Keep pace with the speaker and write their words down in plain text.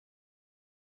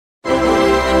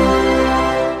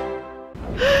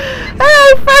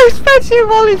especially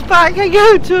Wally's back. I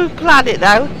go to a planet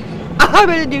now. I'm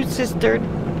in a new cistern.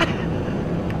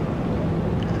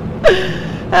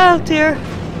 Oh dear.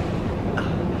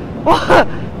 What?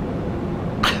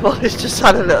 Well, it's just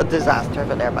had a little disaster,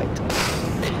 but never mind.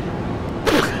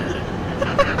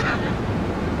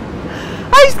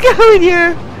 He's going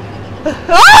here.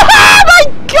 Oh my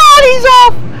God, he's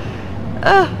off.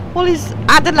 Well, he's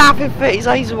had the laughing fit. His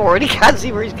eyes are already can't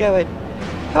see where he's going.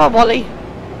 Come on, Wally.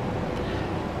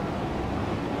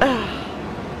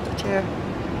 Oh dear.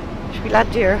 Should we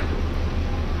land here?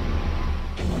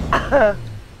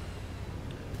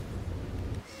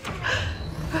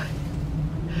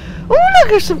 Oh, look,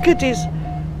 there's some goodies.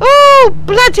 Oh,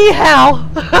 bloody hell.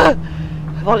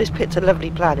 Wally's picked a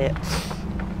lovely planet.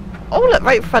 Oh, look,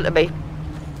 right in front of me.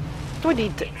 Do I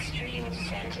need to...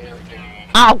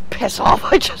 Oh, piss off.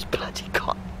 I just bloody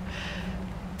got...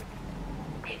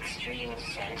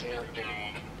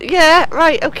 Yeah,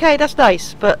 right, okay, that's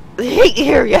nice. But he ain't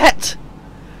here yet.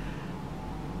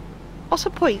 What's the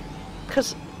point?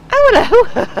 Because... Oh,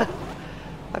 hello.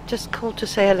 I'm just called to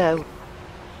say hello.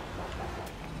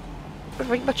 There's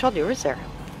very much on here, is there?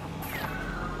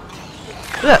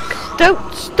 Look,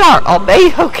 don't start on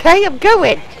me, okay? I'm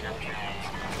going.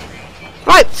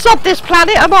 Right, sod this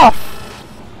planet, I'm off.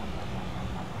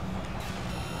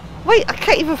 Wait, I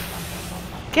can't even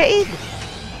get in.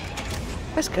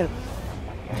 Let's go.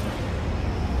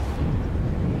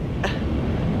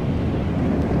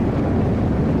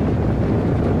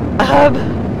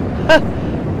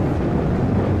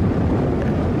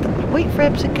 Wait for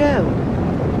him to go.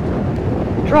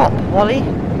 Drop, Wally.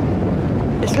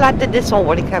 It's landed this hole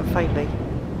when he can't find me.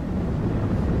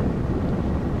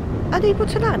 Unable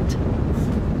to land.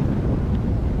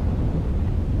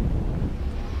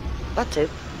 That too.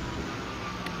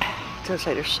 Turns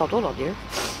out there's sod all on here.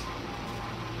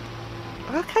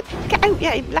 I can't get out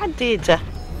yet, he landed.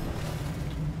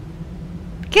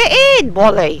 Get in,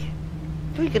 Wally!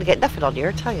 You're gonna get nothing on here,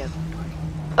 I tell you.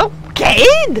 Oh, get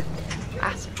in!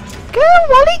 Go,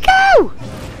 Wally, go!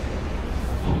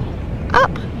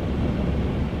 Up!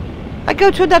 I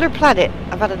go to another planet.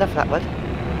 I've had enough of that one.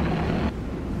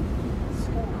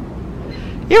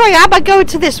 Here I am, I go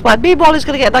to this one. Me and Wally's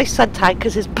gonna get a nice suntan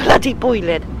because it's bloody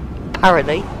boiling.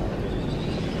 Apparently.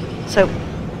 So,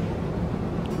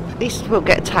 at least we won't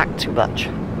get attacked too much.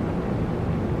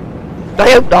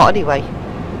 I hope not, anyway.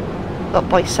 Not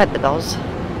by sentinels.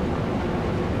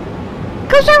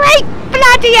 Because there ain't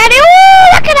bloody any. Oh,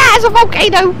 look at that, it's a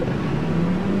volcano!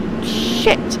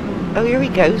 Shit. Oh, here he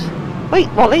goes. Wait,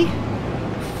 Wally.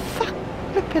 Fuck,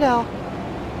 flipping hell.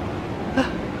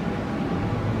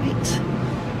 Wait.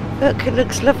 Look, it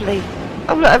looks lovely.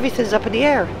 Oh, look, everything's up in the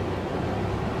air.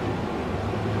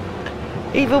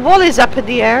 Even Wally's up in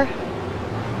the air.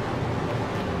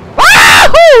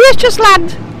 Ah! Oh, let's just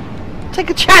land. Take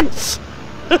a chance.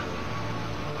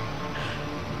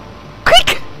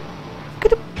 Quick!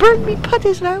 Gonna burn me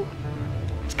putties now.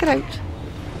 Let's get out.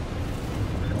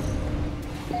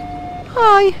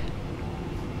 Hi.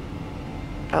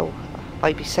 Oh,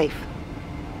 might be safe.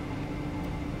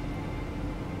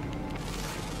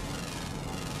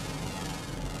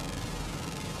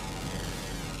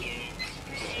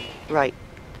 Right.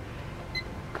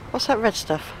 What's that red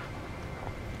stuff?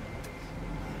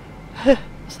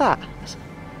 What's that?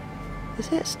 Is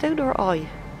it a stone or an eye?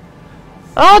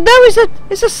 Oh no,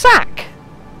 it's a sack.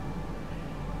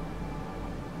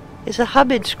 It's a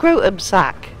humming scrotum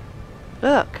sack.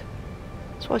 Look.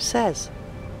 That's what it says.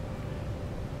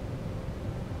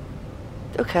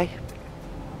 Okay.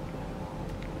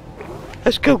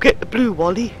 Let's go get the blue,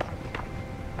 Wally.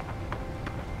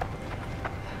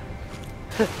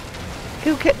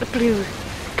 Go get the blue.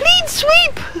 Clean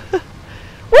sweep!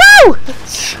 Woo!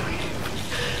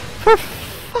 For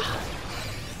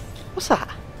what's that?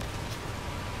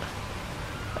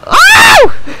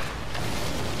 Oh!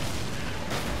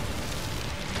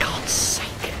 God's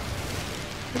sake!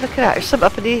 Look at that. There's some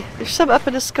up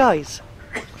in the skies.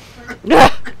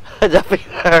 Nothing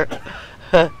hurt.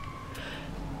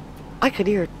 I can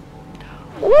hear.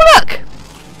 Look!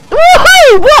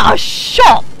 Woohoo! What a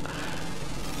shot!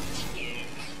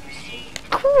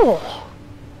 Cool.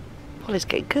 Well, it's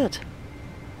getting good.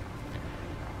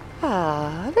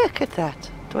 Ah, look at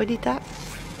that. Do I need that?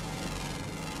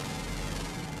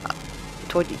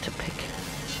 Do I need to pick?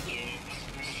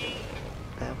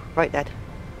 No, right then.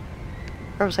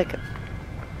 Where was I going?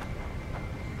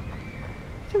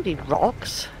 I don't need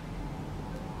rocks.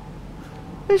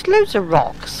 There's loads of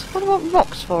rocks. What do I want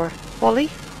rocks for, Wally?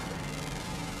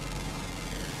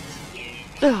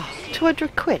 Oh,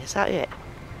 200 quid, is that it?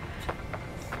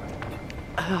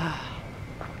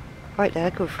 Right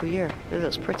there, go through here. It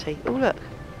looks pretty. Oh look.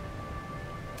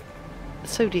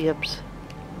 Sodiums.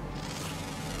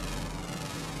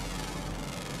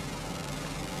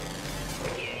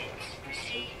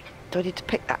 Do I need to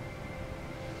pick that?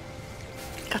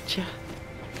 Gotcha.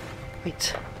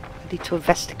 Wait. I need to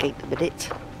investigate a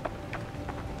minute.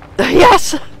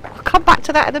 Yes! I'll come back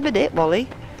to that in a minute, Molly.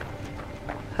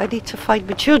 I need to find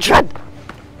my children.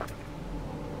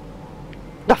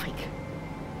 Nothing.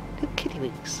 No kitty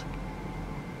wings.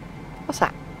 What's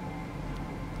that?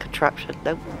 Contraption.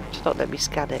 No, it's not letting me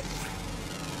scan it.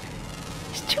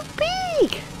 It's too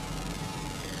big!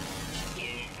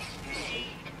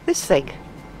 This thing.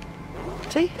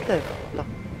 See? No. No.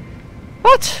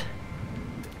 What?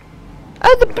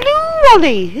 Oh, the blue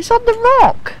Ollie is on the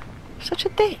rock. Such a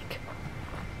dick.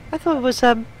 I thought it was,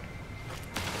 Oh,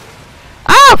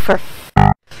 for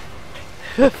fuck.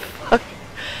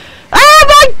 Oh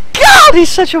my god, he's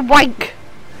such a wank.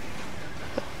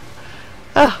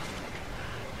 Oh.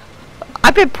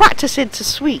 I've been practicing to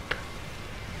sweep.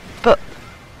 But...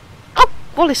 Oh,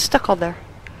 Wally's stuck on there.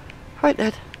 Right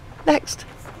then. Next.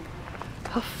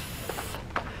 Oh,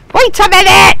 wait a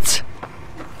minute!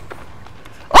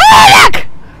 Oh, look!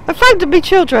 I found my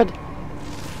children.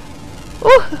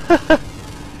 Oh.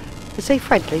 Is he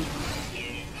friendly?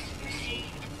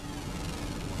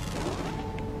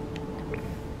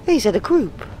 He's in a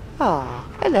group. Ah,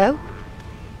 hello.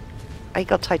 I ain't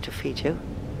got time to feed you.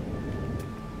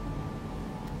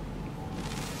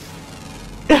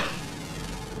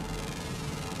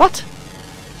 What?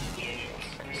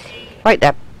 Right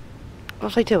then.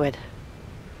 What's I doing?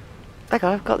 Hang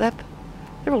on, I've got them.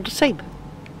 They're all the same.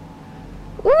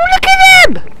 Oh, look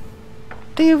at them!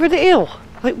 They're really ill.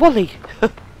 Like Wally.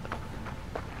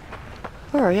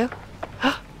 Where are you?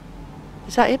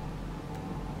 Is that him?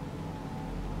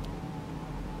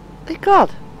 Thank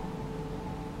God.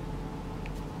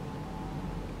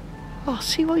 Oh,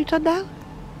 see what you've done now?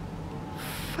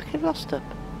 Fucking lost them.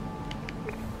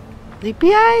 They're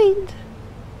behind.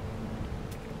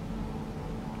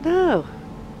 No.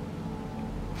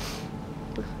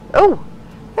 Oh,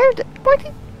 there. Why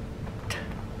did?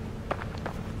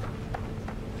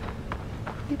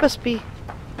 He must be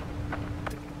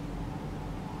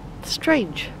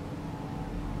strange.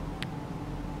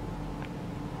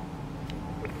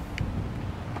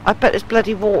 I bet it's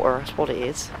bloody water. That's what it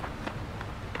is.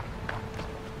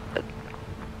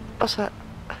 What's that?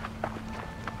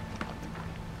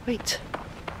 Wait.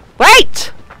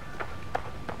 Wait!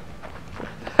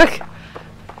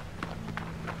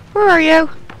 Where are you?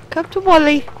 Come to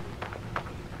Wally.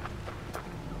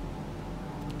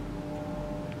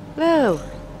 No.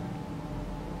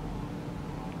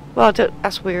 Well,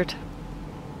 that's weird.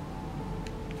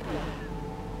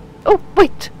 Oh,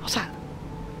 wait! What's that?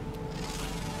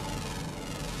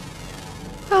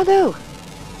 Oh no!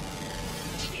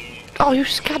 Oh, you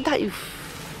scanned that, you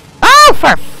oh, for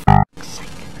f***'s sake!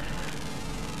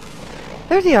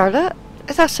 There they are, look.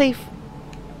 Is that safe?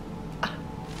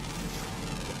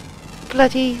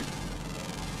 Bloody...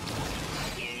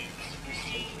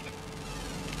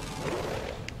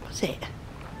 What's it?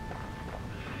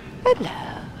 Hello.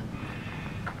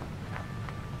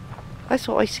 I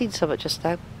thought I seen something just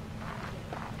now.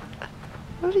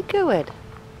 Where's he going?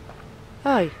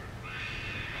 Hi.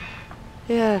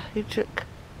 Yeah, you took...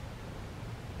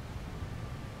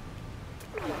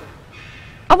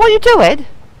 Oh, what are you doing?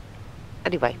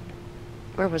 Anyway,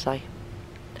 where was I?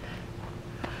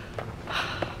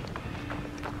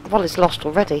 Wally's lost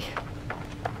already.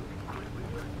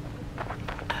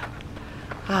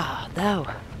 Ah, no.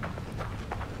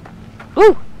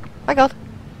 Ooh! Hang on.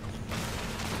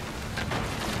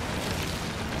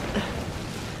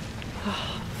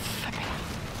 Oh,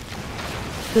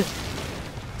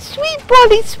 sweep,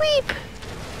 Wally, sweep!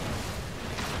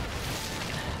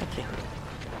 Thank you.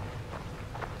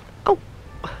 Oh!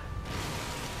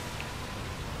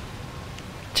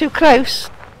 Too close,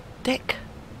 Dick.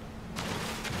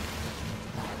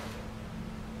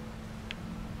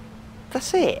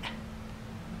 That's it.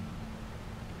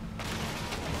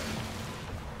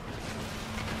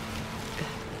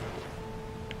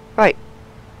 Right.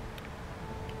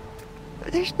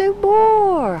 There's no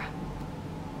more.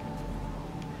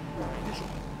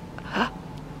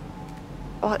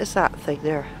 What is that thing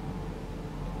there?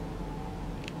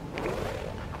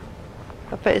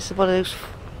 I bet it's one of those...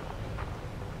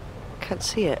 Can't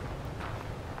see it.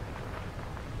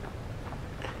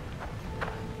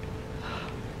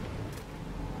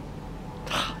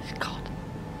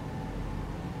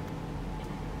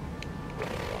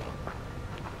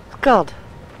 God.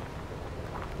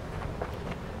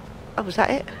 Oh, was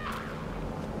that it?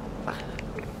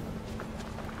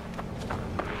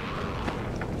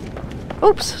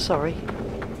 Oops, sorry.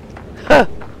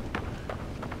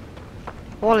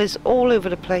 Wall is all over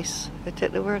the place. I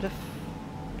don't know where the...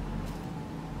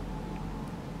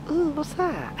 Ooh, what's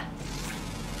that?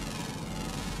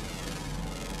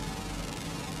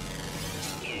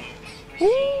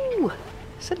 Ooh!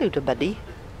 It's a load of money.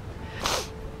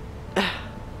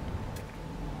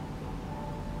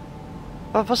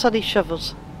 Oh, what's on these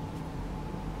shovels?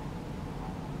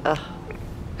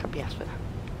 Can't be asked for that.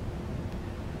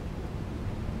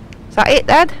 Is that it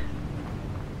then?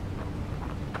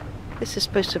 This is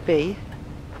supposed to be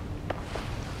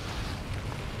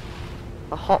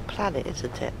a hot planet,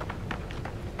 isn't it?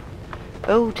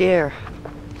 Oh dear.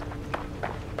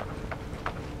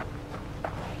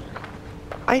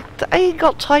 I ain't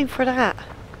got time for that.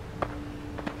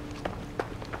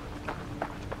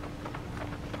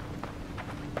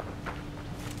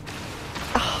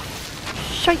 Oh,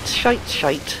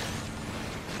 shite.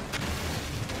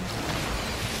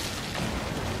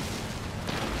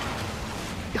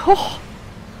 Oh.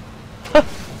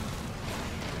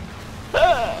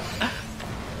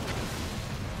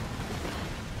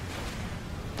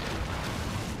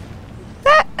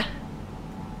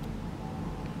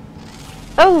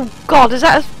 Oh God, is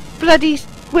that a bloody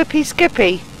whippy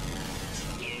skippy?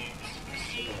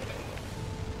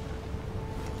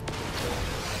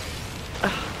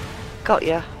 Got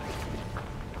ya.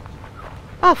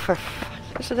 Oh,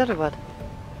 there's another one.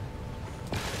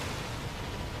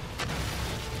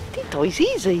 He dies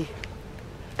easy.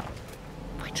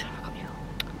 Wait, I got you.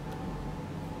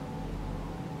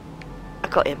 I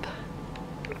got him.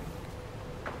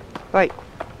 Right.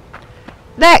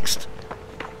 Next!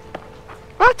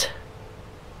 What?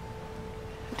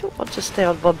 I don't want to stay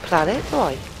on one planet, do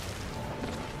I?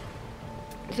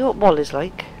 You know what Wall is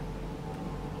like?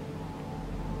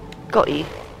 Got ye.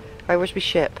 Right, where's my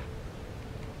ship?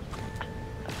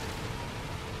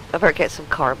 I better get some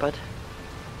carbon.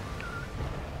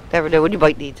 Never know when you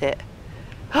might need it.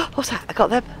 What's that? I got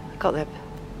them.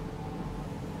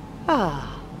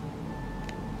 Ah.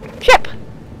 Ship!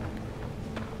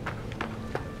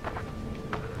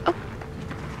 Oh.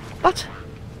 What?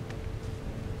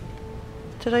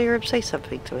 Did I hear him say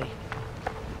something to me?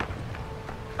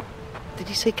 Did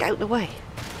he say get out of the way?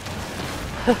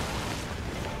 That's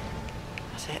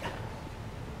it.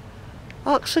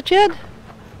 Oxygen?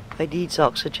 I needs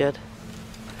oxygen.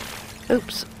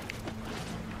 Oops.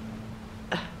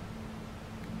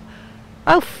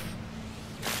 Oh.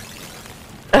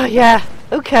 Yeah.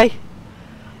 Okay.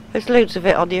 There's loads of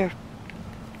it on here.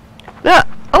 Look.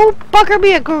 Oh, bugger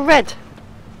me, a good red.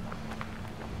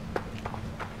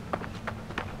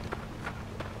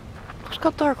 It's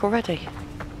got dark already.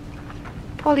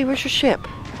 Ollie, where's your ship?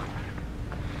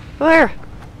 Where?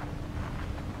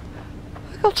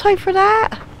 I got time for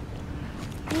that.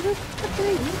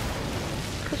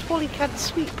 Because Wally can't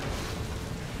sweep.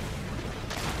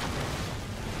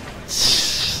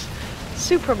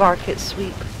 Supermarket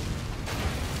sweep.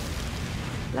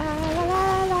 La la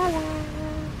la la la.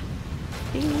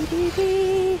 Dee dee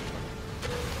dee.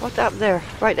 What's up there?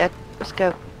 Right then, let's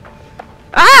go.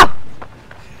 Ah!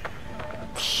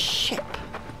 Ship.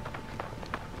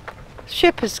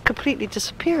 Ship has completely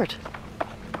disappeared.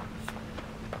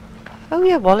 Oh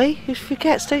yeah, Wally, you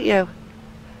forgets, don't you?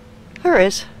 There it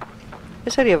is.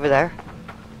 It's only over there.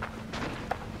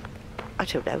 I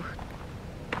don't know.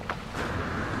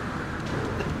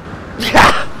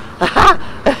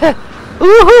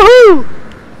 Woohoo!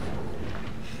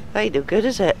 That ain't no good,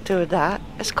 is it, doing that?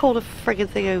 Let's call the friggin'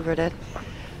 thing over then.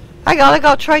 Hang on, I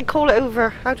gotta try and call it over.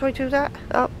 How do I do that?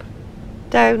 Up,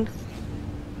 down,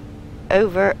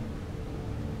 over,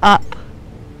 up.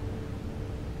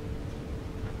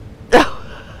 Oh!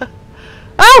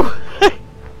 Oh!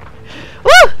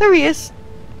 Woo! There he is.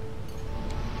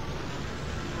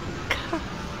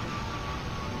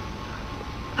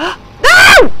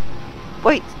 No!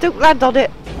 Wait, don't land on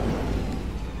it.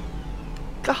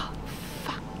 Oh,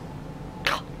 fuck.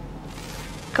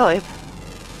 Got him.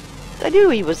 I knew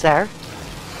he was there.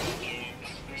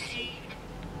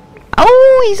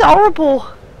 Oh, he's horrible.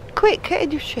 Quick, get in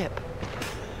your ship.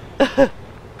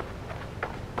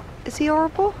 Is he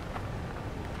horrible?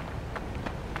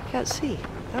 Can't see.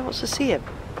 I want to see him.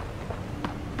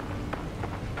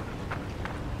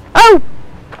 Oh!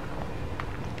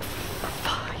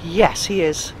 Yes, he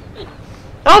is.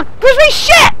 Oh, where's my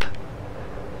ship?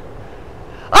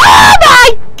 Oh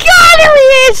my God, there he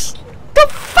is! The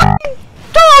fucking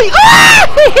die! Ah!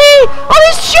 On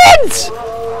his shins!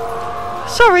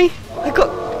 Sorry, I got.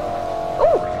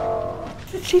 Oh,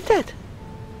 is he dead?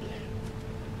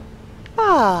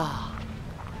 Ah,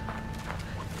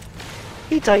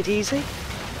 he died easy.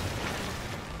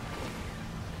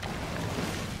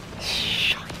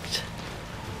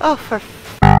 Oh, for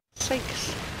f***ing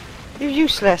sakes. You're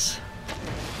useless.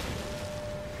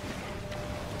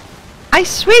 I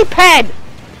sweep pen!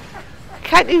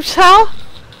 Can't you tell?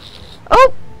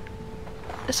 Oh!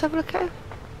 Let's have a look at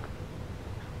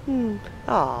him.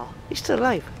 Aw, he's still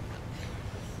alive.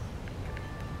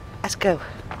 Let's go.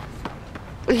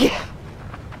 Yeah.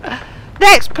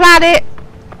 Next planet!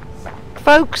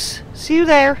 Folks, see you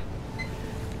there.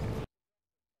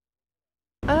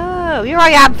 Oh, here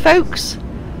I am, folks.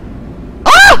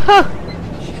 Oh!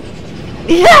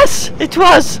 Yes, it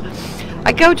was.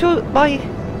 I go to my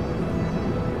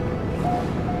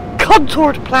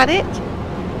contoured planet.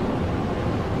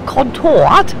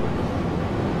 Contoured?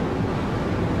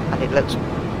 And it looks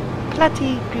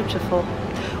bloody beautiful.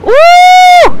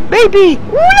 Ooh! Maybe!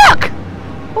 Ooh, look!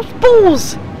 What's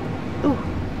balls? Ooh.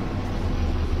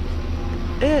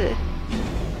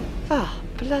 Ah,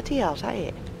 bloody hell, is that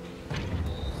it?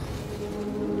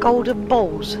 Golden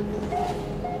balls.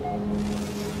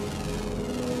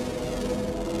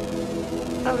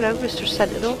 Oh no, Mr.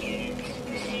 Sentinel.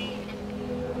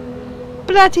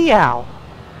 Bloody hell.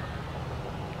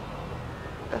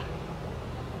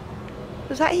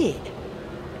 Was that it?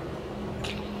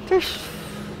 There's...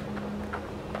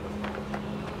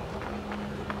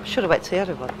 Should have went to the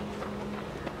other one.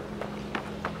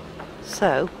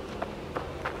 So...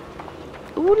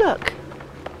 Ooh, look!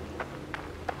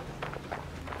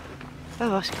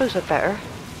 Oh, I suppose I'd better.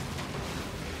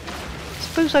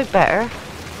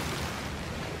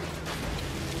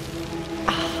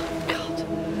 Oh, God.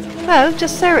 No,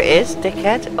 just there it is,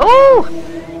 dickhead. Oh!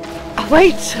 Oh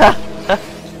wait!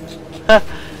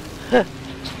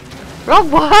 Wrong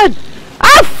one!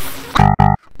 Ah!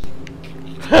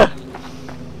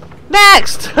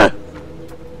 Next!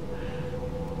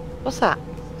 What's that?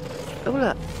 Oh,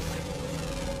 look.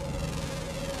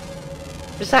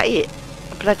 Is that it?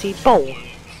 A bloody bowl?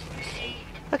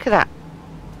 Look at that.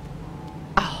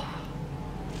 Oh.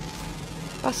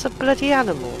 That's a bloody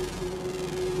animal.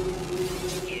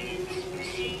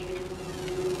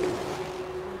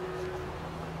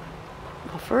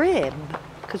 Well, for him,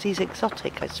 because he's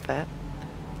exotic, I swear.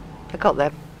 I got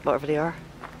them, whatever they are.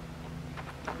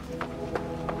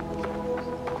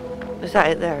 Is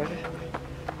that it there?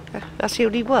 That's the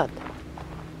only one.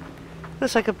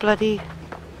 Looks like a bloody...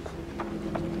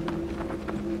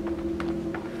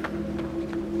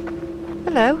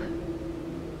 Hello.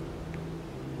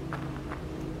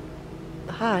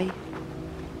 Hi.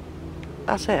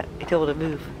 That's it. You don't want to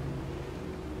move.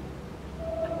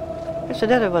 There's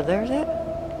another one there, is it?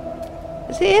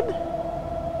 Is it him?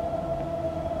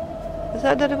 Is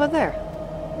that another one there?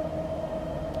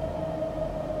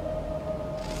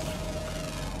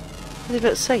 They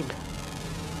look the same.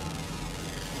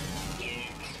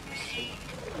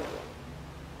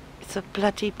 It's a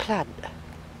bloody plant.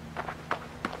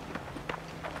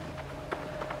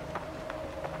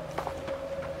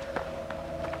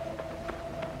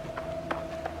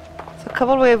 So come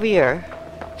all the way over here,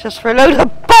 just for a load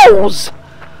of balls!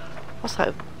 What's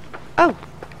that? Oh,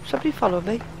 somebody follow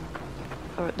me.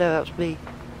 Oh, no, that was me.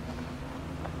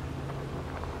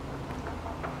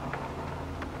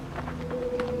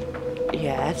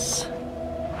 Yes.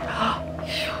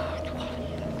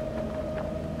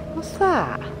 What's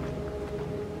that?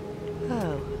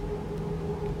 Oh.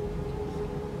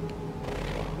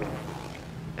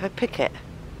 I pick it.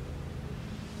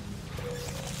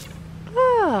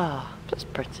 Ah, that's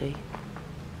pretty.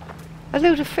 A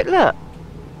load of fit. Look.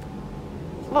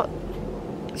 What?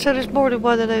 So there's more than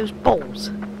one of those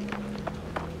balls.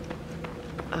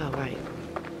 Oh right.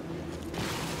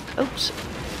 Oops.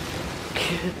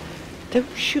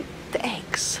 Don't shoot the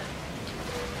eggs.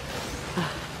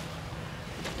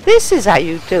 This is how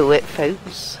you do it,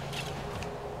 folks.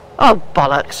 Oh,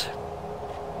 bollocks.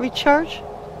 Recharge.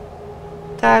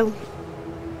 Down.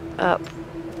 Up.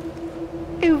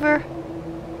 Over.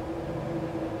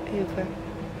 Over.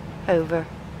 Over.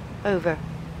 Over.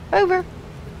 Over.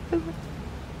 Over.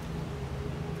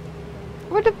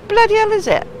 Where the bloody hell is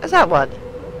it? Is that one?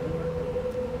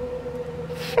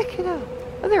 Frickin' hell.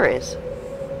 Oh, there it is.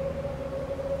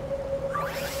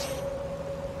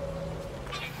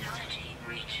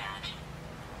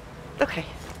 Okay.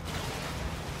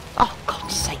 Oh,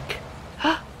 God's sake.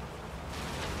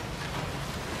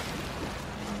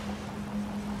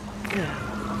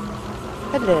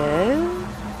 Hello.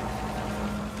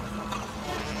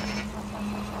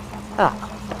 Ah.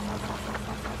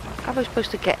 How am I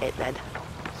supposed to get it then?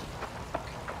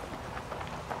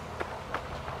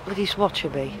 But he's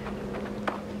watching me.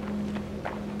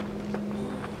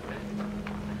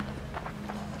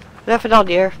 Nothing on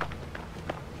here.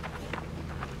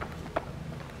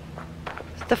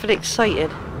 Nothing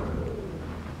exciting.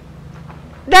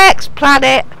 Next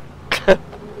planet!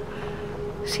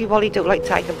 See, Wally don't like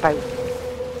to hang about.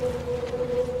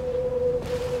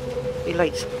 He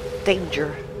likes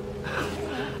danger.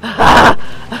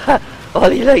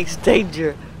 Wally likes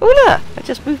danger. Oh look! I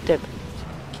just moved him.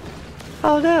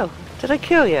 Oh no! Did I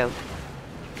kill you?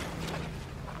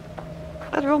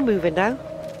 Oh, they're all moving now.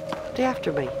 They're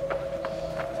after me.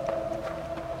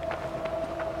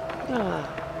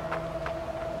 Ah.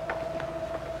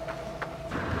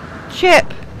 Ship!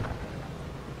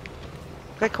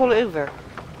 Can I call it over?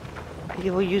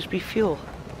 You will use me fuel.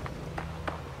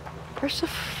 Where's the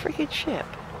freaking ship?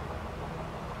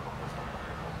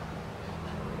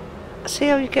 See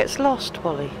how he gets lost,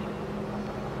 Wally.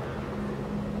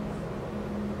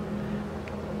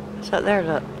 What's that there,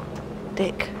 look?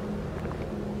 Dick.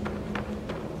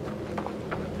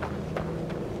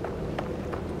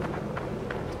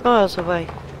 Miles away.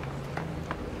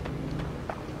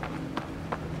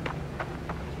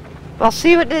 I'll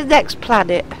see you at the next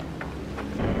planet.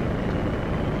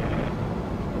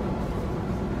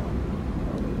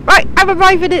 Right, I'm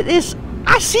arriving at this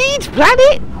acid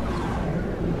planet.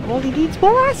 Wally needs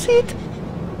more acid.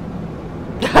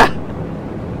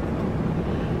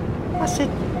 Acid.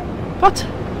 What?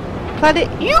 Planet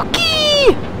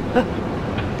Yuki!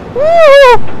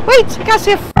 Woo! Wait, I can't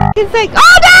see a f***ing thing.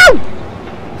 Oh no!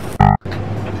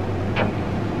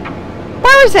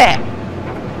 Where is it?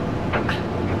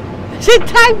 Is it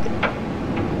tagged?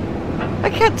 I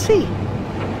can't see.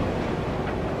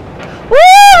 Woo!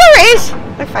 There it is!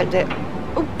 I found it.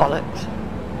 Oh, bollocks.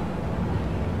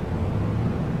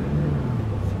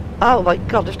 Oh my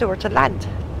god, there's nowhere to land.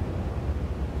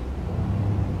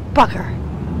 Bugger.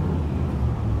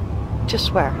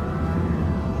 Just where?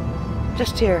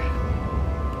 Just here.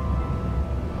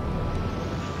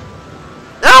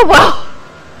 Oh well!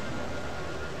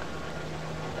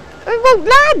 It won't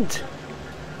land!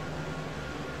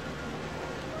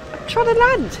 I'm trying to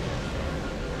land.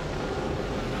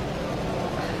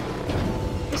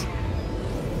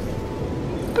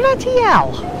 Bloody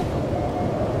hell!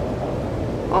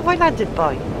 What have I landed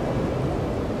by?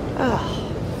 Oh,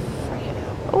 freaking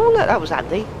hell. Oh look, that was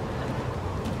handy.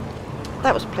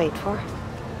 That was played for.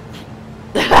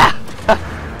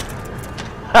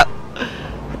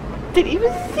 Didn't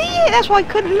even see it, that's why I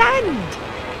couldn't land.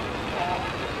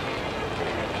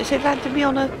 Is it landing me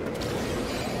on a...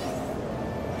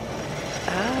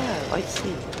 Ah, I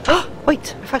see. Oh,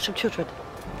 wait, I found some children.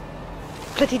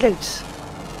 Bloody loads.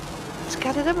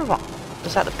 Scanning them or what?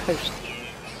 Was that the post?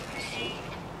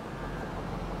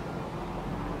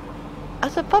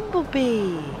 As a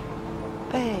bumblebee.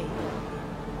 Bay.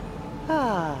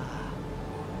 Ah.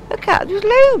 Look at it, there's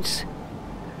loads.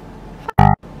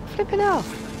 Flipping off.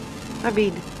 I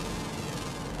mean.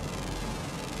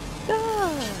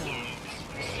 Ah.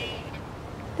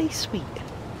 They sweet.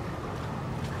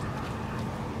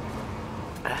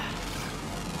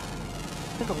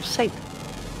 Look, I'm safe.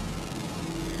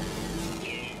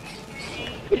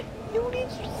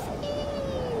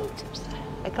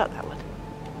 I got that one.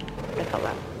 I got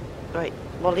that. Right,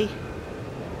 Wally.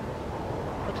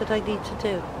 What did I need to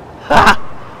do? Ha!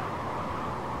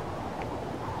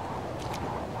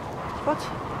 What?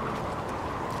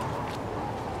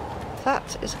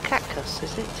 That is a cactus,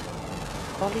 is it?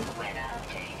 Wally?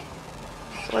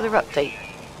 Weather update.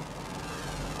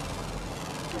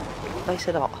 Nice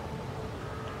and hot.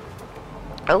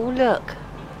 Oh look!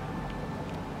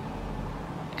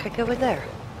 Can I go in there?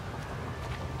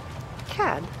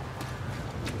 Can?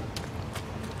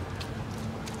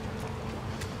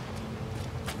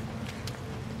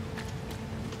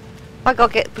 I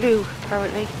gotta get blue,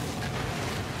 apparently.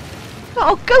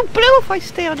 I'll go blue if I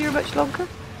stay on here much longer.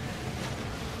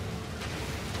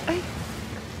 Hey,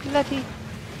 bloody...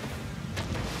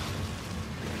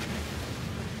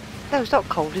 No, it's not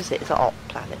cold, is it? It's a hot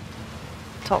planet.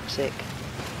 Toxic.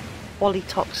 Wally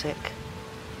toxic.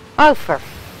 Oh, for...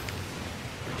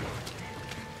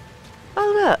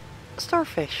 Oh, look.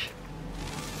 Starfish.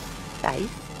 Nice.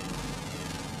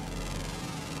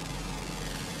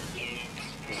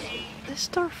 The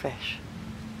starfish.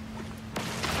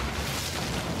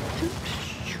 Don't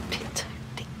shoot it,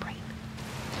 deep brain.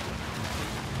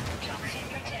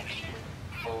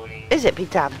 Is it be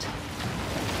damned?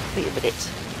 Wait a minute.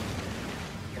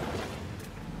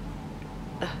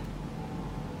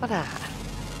 What that?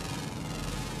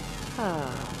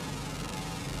 Ah.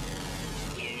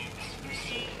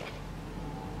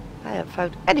 I haven't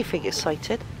found anything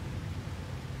exciting.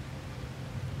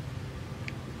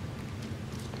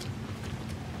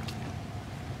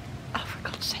 Oh, for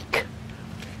God's sake.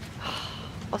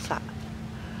 What's that?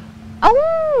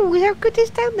 Oh! good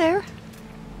is down there?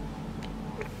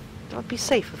 I'll be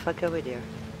safe if I go in here.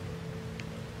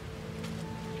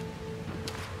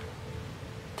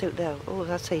 Don't know. Oh,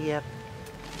 that's a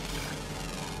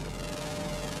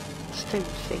stone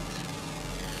thing.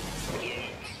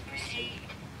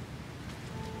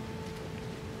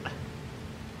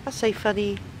 That's a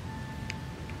funny.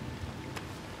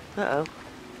 Uh oh,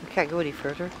 I can't go any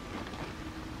further.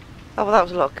 Oh well, that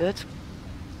was a lot good.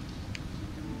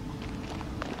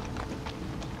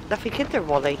 Nothing in there,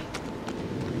 Wally.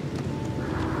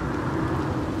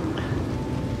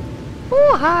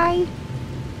 Oh hi.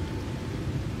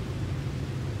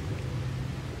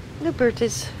 No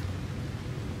birdies.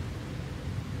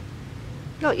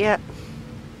 Not yet.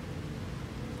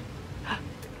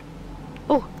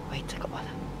 Oh, wait, I got one.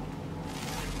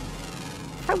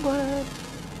 Found one.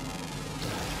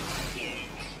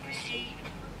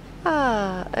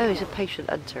 Ah, oh, he's a patient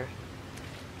hunter.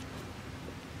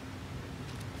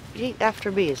 He ain't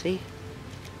after me, is he?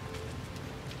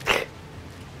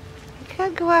 He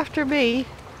can't go after me.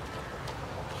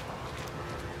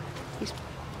 He's...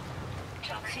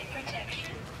 Toxic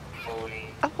protection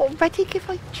falling. I'm already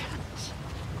giving a chance.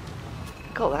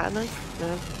 Got that, haven't I?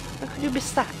 No. How could you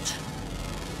miss that?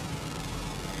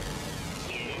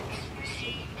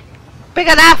 Big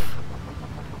enough!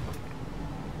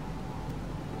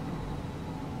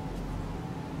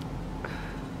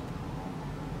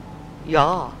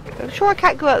 Yeah. I'm sure I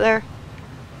can't go out there.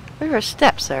 There are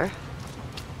steps there.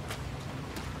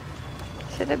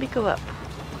 So let me go up.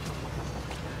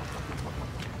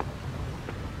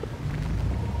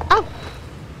 Oh!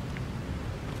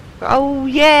 Oh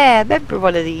yeah! Remember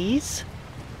one of these?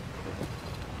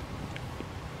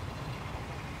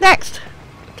 Next!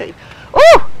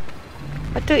 Oh!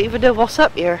 I don't even know what's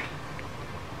up here.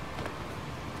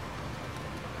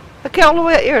 I get all the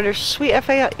way up here, there's sweet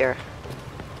FA up here.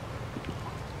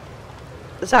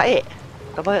 Is that it?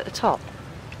 Am I at the top?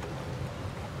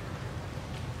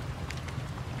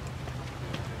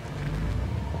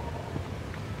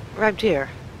 Around here.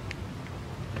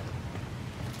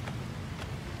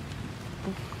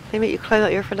 They make you climb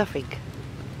up here for nothing.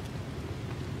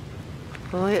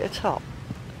 Am I at the top?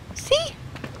 See?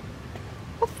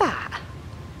 What's that?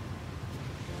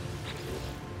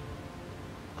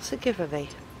 What's it giving me?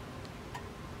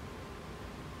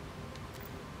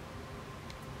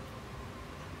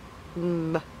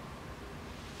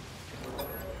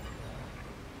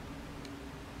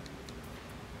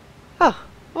 Oh,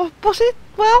 was it?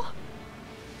 Well,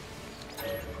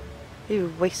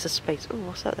 you waste of space. Oh,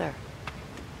 what's that there?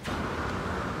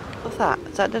 What's that?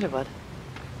 Is that another one?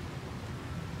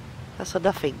 That's a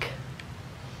nothing.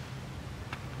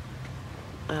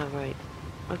 Oh, right.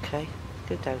 Okay,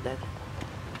 go down then.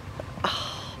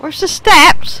 Oh, where's the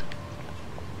steps?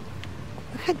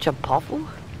 I can't jump off. Ooh.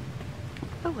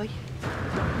 Oh, wait.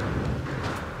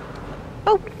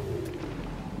 Oh!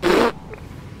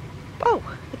 Oh,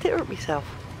 I did hurt myself.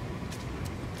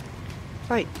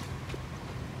 Right.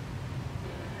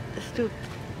 Let's do a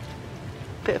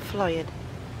bit of flying.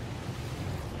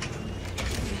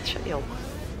 Shut you up.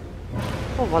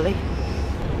 Oh, Wally.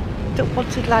 Don't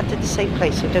want to land in the same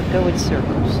place, so don't go in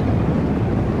circles.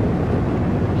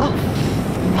 Oh,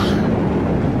 fuck.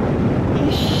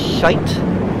 You shite.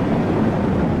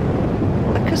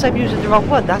 Because I'm using the wrong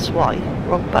one, that's why.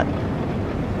 Wrong button.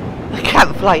 I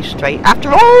can't fly straight after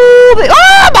all the...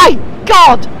 Oh my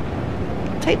god!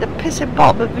 Take the pissing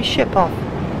bottom of my ship off.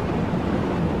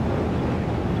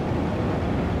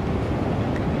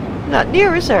 Not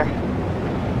near, is there?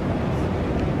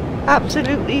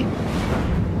 Absolutely.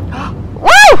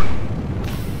 Woo!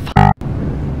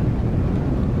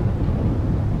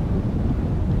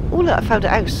 Oh look, I found a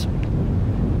house.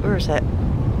 Where is it?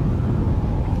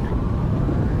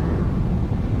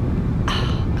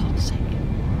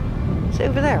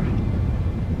 Over there.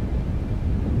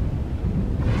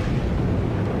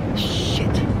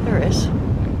 Shit, there it is.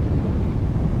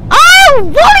 Oh,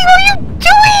 what are you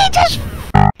doing? Just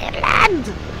f***ing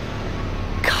land!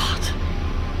 God.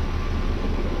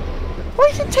 Why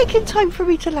is it taking time for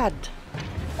me to land?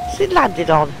 Is it landed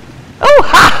on? Oh,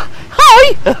 ha!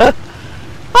 Hi!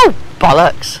 Oh,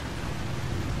 bollocks.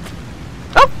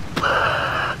 Oh.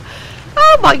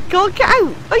 Oh my god, get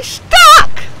out! I'm stuck!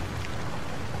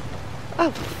 Oh,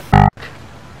 fuck.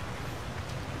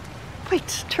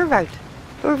 Wait, turn around.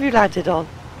 Where have you landed on?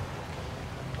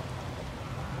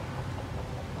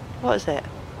 What is it?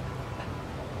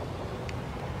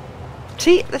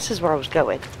 See, this is where I was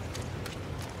going.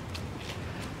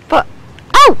 But,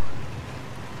 oh!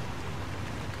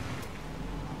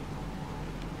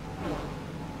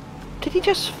 Did he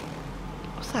just...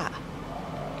 What's that?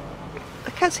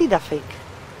 can't see nothing.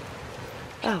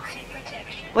 Oh.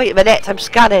 Wait a minute, I'm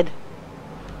scanning.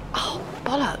 Oh,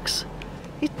 bollocks.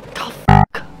 You... Oh,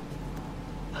 fuck.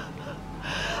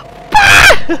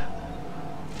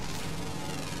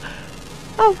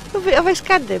 Oh, have I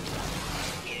scanned him?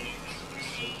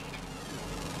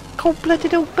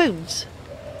 Cold-blooded old bones.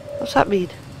 What's that mean?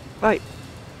 Right.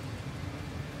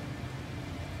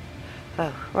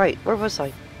 Oh, right, where was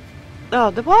I? Oh,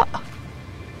 the what?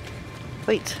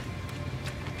 Wait.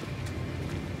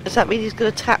 Does that mean he's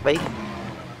going to attack me?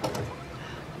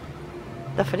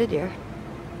 Nothing in here.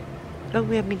 Oh,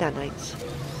 we have me nanites.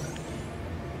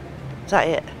 Is that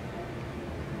it?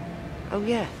 Oh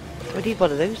yeah. Do I need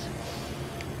one of those?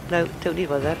 No, don't need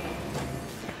one of them.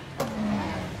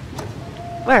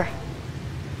 Where?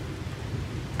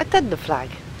 I done the flag.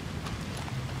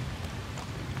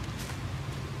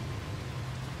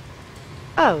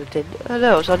 Oh, it didn't. Oh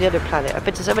no, it was on the other planet. I've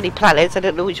been to so many planets, I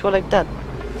don't know which one I've done.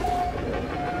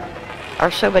 There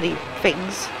are so many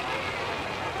things.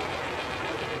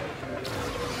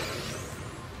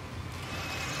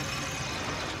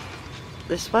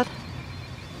 This one?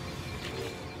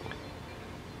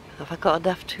 Have I got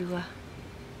enough to,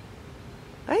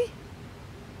 Hey?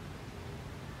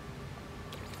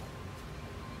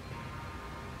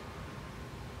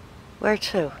 Where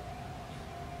to?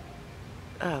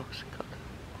 Oh, it's got...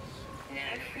 No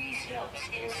free slots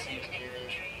in suit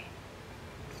inventory.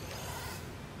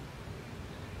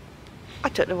 I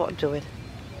don't know what I'm doing.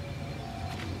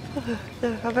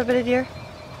 Have I been in here?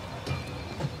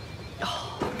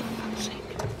 Oh, for fuck's sake.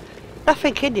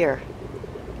 Nothing in here.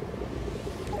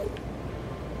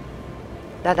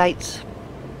 Nanites.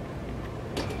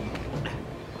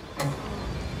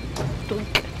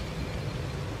 Dunk.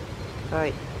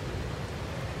 Right.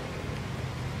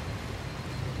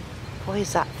 Why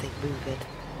is that thing moving?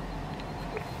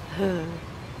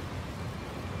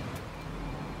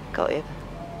 Got him.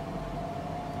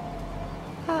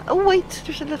 Oh wait,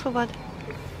 there's a little one.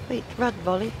 Wait, run,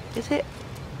 Molly. Is it?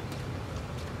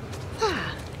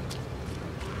 Ah.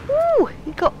 Ooh,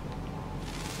 he got...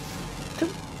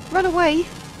 Don't run away.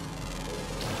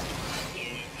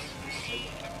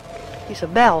 He's a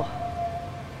Mel.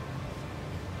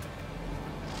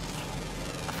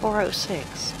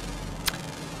 406.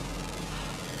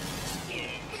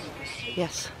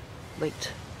 Yes.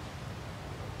 Wait.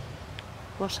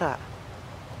 What's that?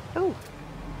 Oh.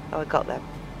 Oh, I got them.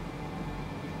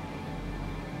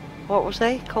 What was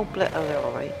they? Cold-blooded. Oh, they're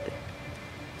alright.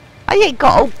 I ain't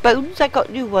got old bones. I got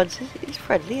new ones. He's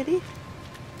friendly, isn't he?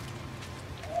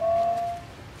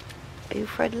 Are you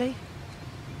friendly?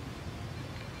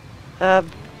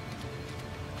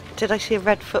 Did I see a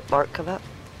red footmark come up?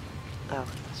 Oh,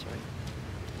 that's right.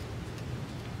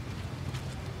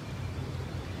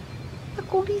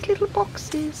 Look, all these little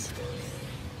boxes.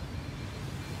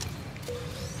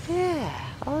 Yeah,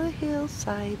 on the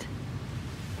hillside.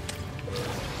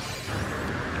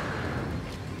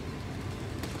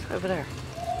 What's over there?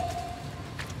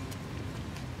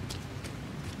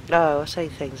 Oh, I say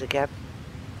things again.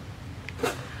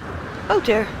 Oh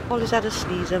dear, Wally's had a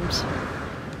sneezums.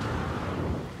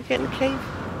 We get in the cave?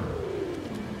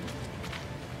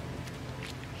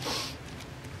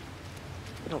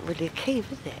 Not really a cave,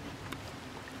 is it?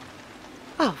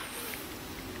 Oh,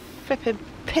 flipping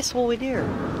piss all in here.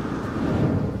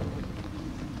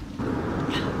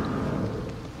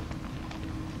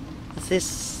 Is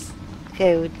this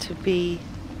going to be...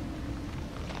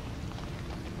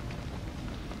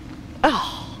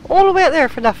 Oh, all the way out there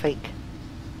for nothing.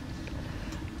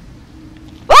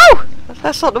 Oh!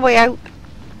 That's not the way out.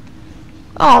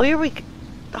 Oh, here we go.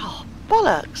 Oh,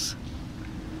 bollocks.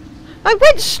 I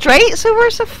went straight, so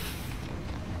where's the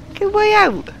fucking way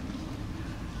out?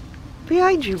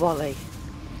 Behind you, Wally.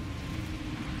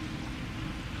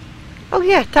 Oh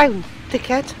yeah, down,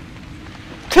 dickhead.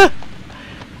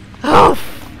 Oh!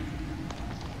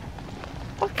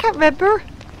 I can't remember.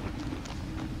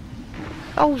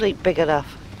 Holes ain't big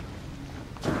enough.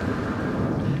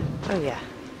 Oh yeah.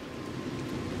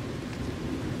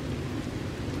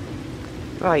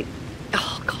 Right.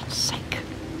 Oh, God's sake.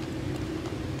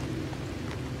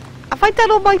 Have I done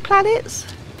all my planets?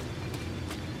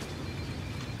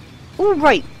 All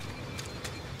right.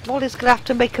 Wally's gonna have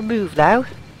to make a move now.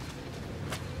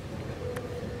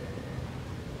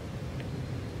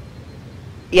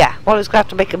 Yeah, Wally's gonna have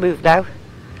to make a move now.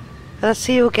 And I'll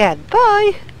see you again.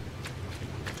 Bye!